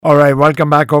All right, welcome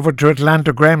back over to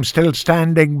Atlanta. Graham still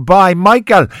standing by.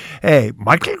 Michael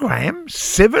Graham,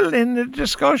 civil in the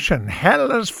discussion. Hell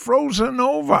has frozen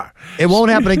over. It won't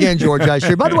happen again, George, I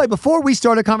assure you. By the way, before we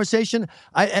start a conversation,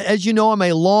 as you know, I'm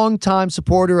a longtime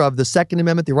supporter of the Second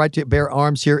Amendment, the right to bear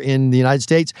arms here in the United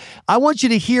States. I want you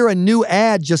to hear a new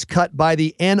ad just cut by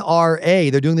the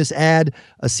NRA. They're doing this ad,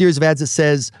 a series of ads that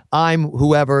says, I'm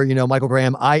whoever, Michael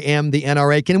Graham, I am the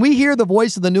NRA. Can we hear the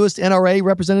voice of the newest NRA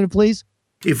representative, please?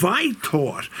 If I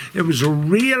thought there was a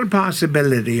real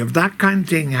possibility of that kind of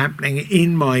thing happening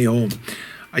in my home,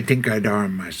 I think I'd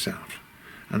arm myself.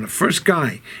 And the first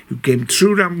guy who came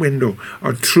through that window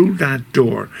or through that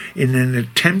door in an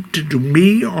attempt to do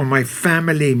me or my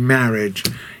family marriage,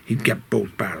 he'd get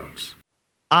both barrels.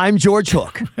 I'm George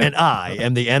Hook, and I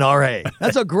am the NRA.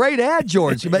 That's a great ad,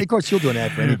 George. Of course, you'll do an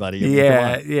ad for anybody.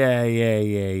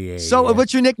 Yeah. So,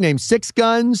 what's your nickname? Six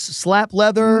Guns, Slap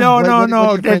Leather?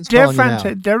 No. The difference.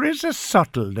 There is a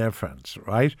subtle difference,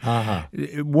 right?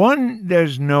 One,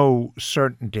 there's no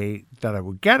certainty that I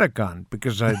would get a gun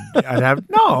because I'd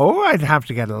have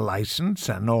to get a license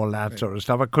and all that sort of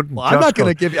stuff. I couldn't. Well, I'm not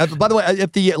going to give you. By the way,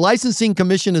 if the licensing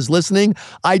commission is listening,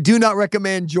 I do not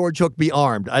recommend George Hook be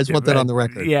armed. I just want that on the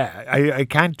record. Yeah, I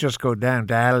can't just go down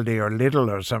to Aldi or Lidl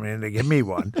or something and they give me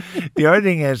one. The other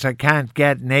thing is I can't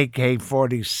get an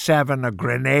AK-47, a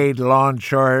grenade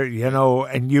launcher,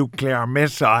 a nuclear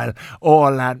missile,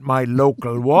 all at my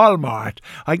local Walmart.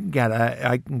 I can get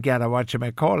a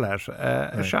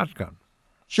a shotgun.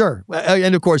 Sure.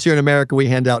 And of course, here in America, we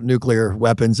hand out nuclear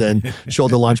weapons and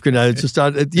shoulder launch grenades. Just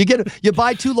you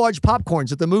buy 2 large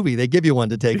popcorns at the movie. They give you one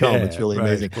to take home. It's really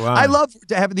amazing. Wow. I love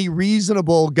to have the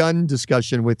reasonable gun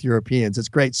discussion with Europeans. It's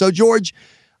great. So, George,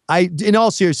 in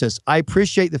all seriousness, I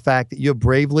appreciate the fact that you have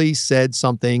bravely said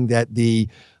something that the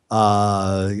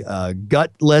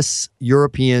gutless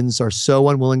Europeans are so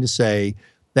unwilling to say,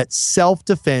 that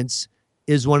self-defense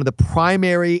is one of the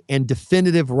primary and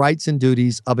definitive rights and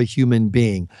duties of a human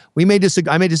being. I may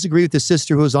disagree with the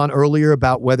sister who was on earlier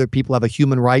about whether people have a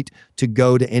human right to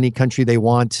go to any country they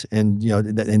want and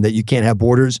that you can't have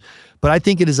borders. But I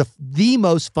think it is the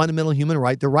most fundamental human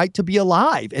right, the right to be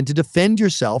alive and to defend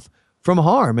yourself from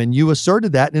harm. And you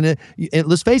asserted that. And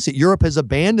let's face it, Europe has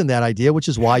abandoned that idea, which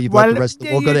is why you've let the rest of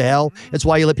the world go to hell. It's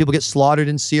why you let people get slaughtered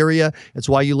in Syria. It's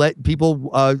why you let people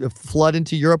flood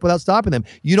into Europe without stopping them.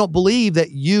 You don't believe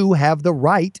that you have the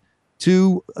right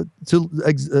to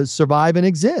survive and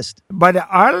exist. But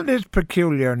Ireland is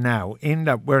peculiar now in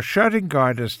that we're shutting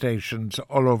Garda stations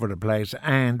all over the place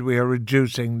and we are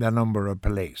reducing the number of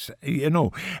police,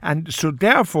 And so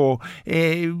therefore,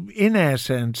 in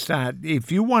essence, that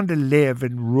if you want to live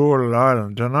in rural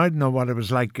Ireland, and I don't know what it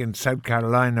was like in South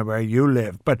Carolina where you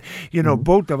live, but,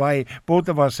 both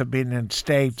of us have been in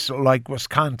states like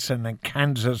Wisconsin and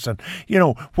Kansas and,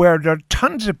 where there are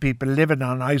tons of people living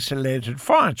on isolated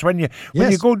farms. When you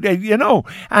go there,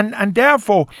 and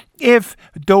therefore, if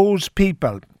those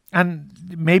people, and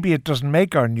maybe it doesn't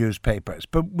make our newspapers,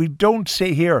 but we don't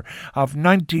see here of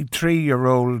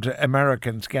 93-year-old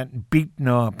Americans getting beaten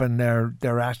up and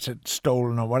their assets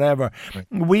stolen or whatever. Right.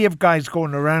 We have guys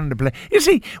going around the place. You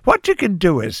see, what you can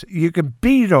do is you can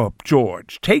beat up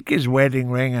George, take his wedding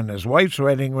ring and his wife's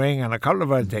wedding ring and a couple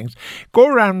of other things, go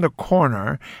around the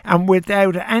corner, and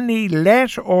without any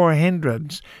let or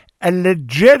hindrance, a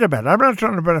legitimate, I'm not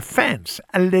talking about a fence,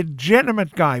 a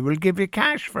legitimate guy will give you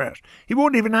cash for it. He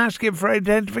won't even ask you for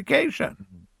identification.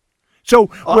 So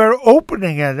we're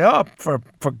opening it up for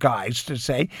guys to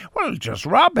say, well, just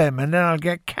rob him and then I'll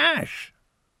get cash.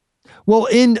 Well,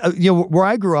 in where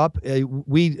I grew up,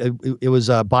 it was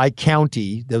by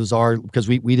county. That was because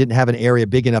we didn't have an area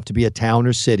big enough to be a town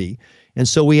or city, and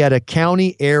so we had a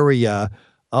county area.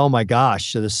 Oh my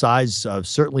gosh, the size of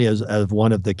certainly of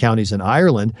one of the counties in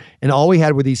Ireland. And all we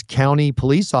had were these county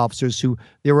police officers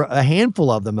there were a handful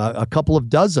of them, a couple of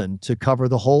dozen to cover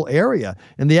the whole area.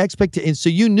 And so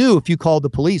you knew if you called the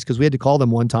police, because we had to call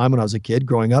them one time when I was a kid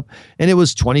growing up, and it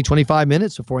was 20, 25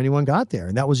 minutes before anyone got there.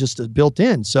 And that was just built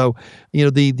in. So,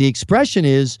 the expression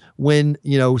is when,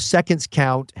 seconds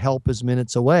count, help is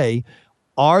minutes away.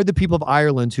 Are the people of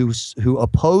Ireland who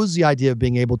oppose the idea of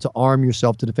being able to arm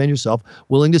yourself to defend yourself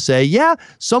willing to say, yeah,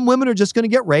 some women are just going to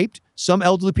get raped, some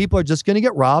elderly people are just going to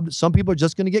get robbed, some people are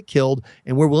just going to get killed,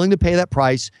 and we're willing to pay that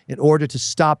price in order to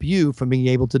stop you from being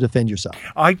able to defend yourself?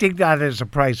 I think that is a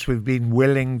price we've been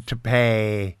willing to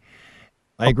pay.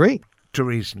 I agree. To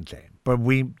recently. but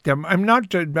I'm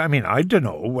not. I mean, I don't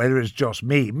know whether it's just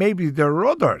me. Maybe there are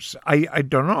others. I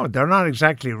don't know. They're not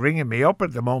exactly ringing me up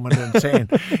at the moment and saying,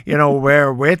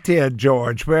 we're with you,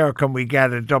 George. Where can we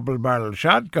get a double-barrel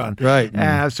shotgun?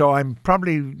 Right. So I'm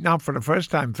probably not for the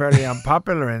first time fairly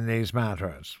unpopular in these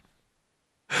matters.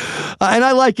 And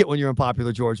I like it when you're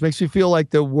unpopular, George. Makes me feel like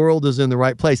the world is in the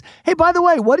right place. Hey, by the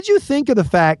way, what did you think of the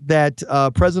fact that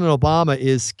President Obama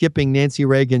is skipping Nancy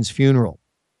Reagan's funeral?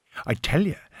 I tell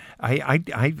you, I've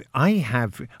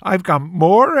got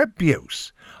more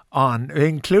abuse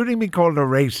including me called a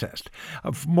racist,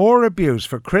 of more abuse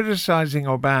for criticizing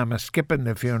Obama skipping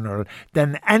the funeral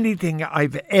than anything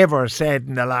I've ever said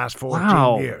in the last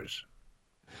 14 years.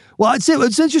 Well,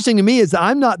 what's interesting to me is that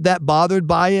I'm not that bothered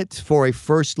by it for a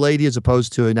first lady as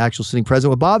opposed to an actual sitting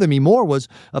president. What bothered me more was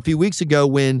a few weeks ago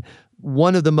when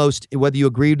one of the most, whether you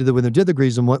agreed with it or did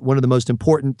agree, one of the most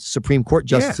important Supreme Court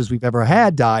justices we've ever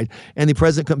had died, and the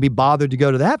president couldn't be bothered to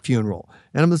go to that funeral.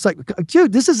 And I'm just like,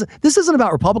 dude, this isn't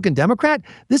about Republican, Democrat.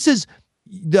 This is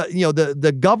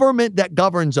the government that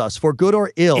governs us for good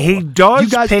or ill. He does you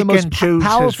guys pick are the most and choose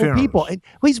powerful his people. And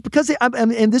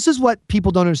and this is what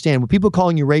people don't understand. When people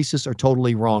calling you racist are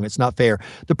totally wrong. It's not fair.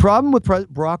 The problem with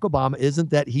Barack Obama isn't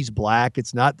that he's black.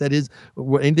 It's not that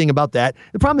anything about that.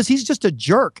 The problem is he's just a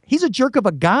jerk. He's a jerk of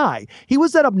a guy. He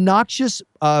was that obnoxious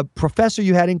professor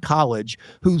you had in college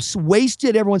who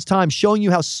wasted everyone's time showing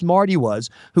you how smart he was,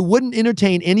 who wouldn't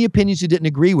entertain any opinions you didn't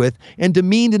agree with, and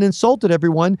demeaned and insulted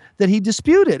everyone that he disputed.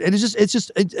 And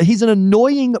he's an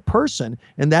annoying person,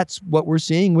 and that's what we're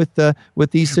seeing with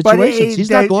these situations. He's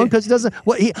not going because he doesn't.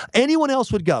 Anyone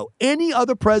else would go. Any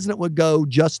other president would go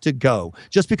just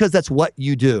because that's what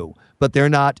you do. But they're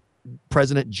not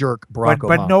President jerk Barack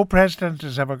Obama. But no president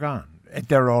has ever gone.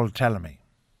 They're all telling me.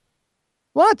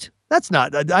 What? That's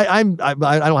not. I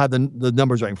don't have the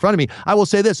numbers right in front of me. I will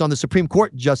say this on the Supreme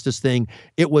Court justice thing.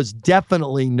 It was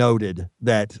definitely noted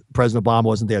that President Obama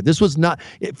wasn't there. This was not.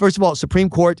 First of all, Supreme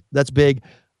Court. That's big.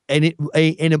 And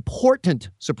an important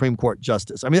Supreme Court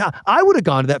justice. I mean, I would have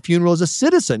gone to that funeral as a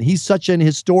citizen. He's such an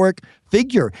historic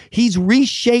figure. He's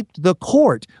reshaped the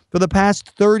court for the past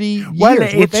 30 years. Well,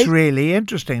 it's really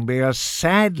interesting because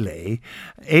sadly,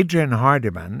 Adrian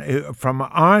Hardiman from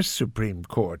our Supreme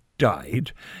Court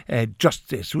died just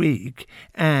this week,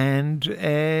 and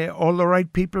all the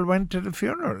right people went to the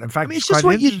funeral. In fact, it's just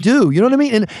what you do. You know what I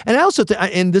mean? And I also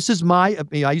and this is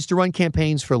I used to run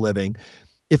campaigns for a living.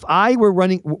 If I were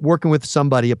working with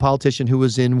somebody, a politician who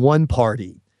was in one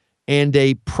party, and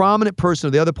a prominent person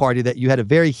of the other party that you had a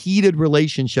very heated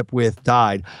relationship with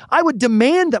died, I would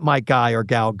demand that my guy or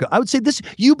gal go. I would say,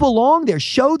 you belong there.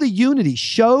 Show the unity.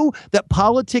 Show that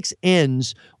politics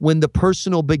ends when the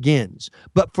personal begins.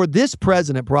 But for this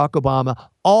president, Barack Obama,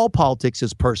 all politics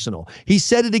is personal. He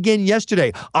said it again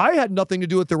yesterday. I had nothing to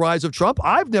do with the rise of Trump.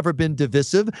 I've never been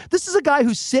divisive. This is a guy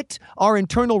who sicked our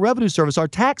Internal Revenue Service, our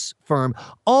tax firm,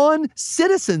 on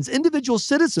citizens, individual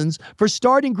citizens, for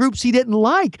starting groups he didn't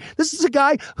like. This is a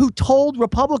guy who told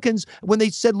Republicans when they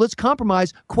said, let's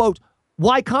compromise, quote,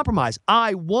 why compromise?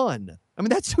 I won. I mean,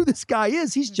 that's who this guy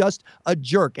is. He's just a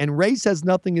jerk, and race has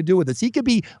nothing to do with this. He could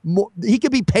be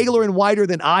paler and whiter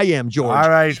than I am, George. All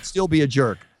right. He'd still be a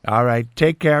jerk. All right.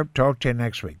 Take care. Talk to you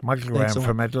next week. Michael Graham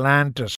from Atlanta.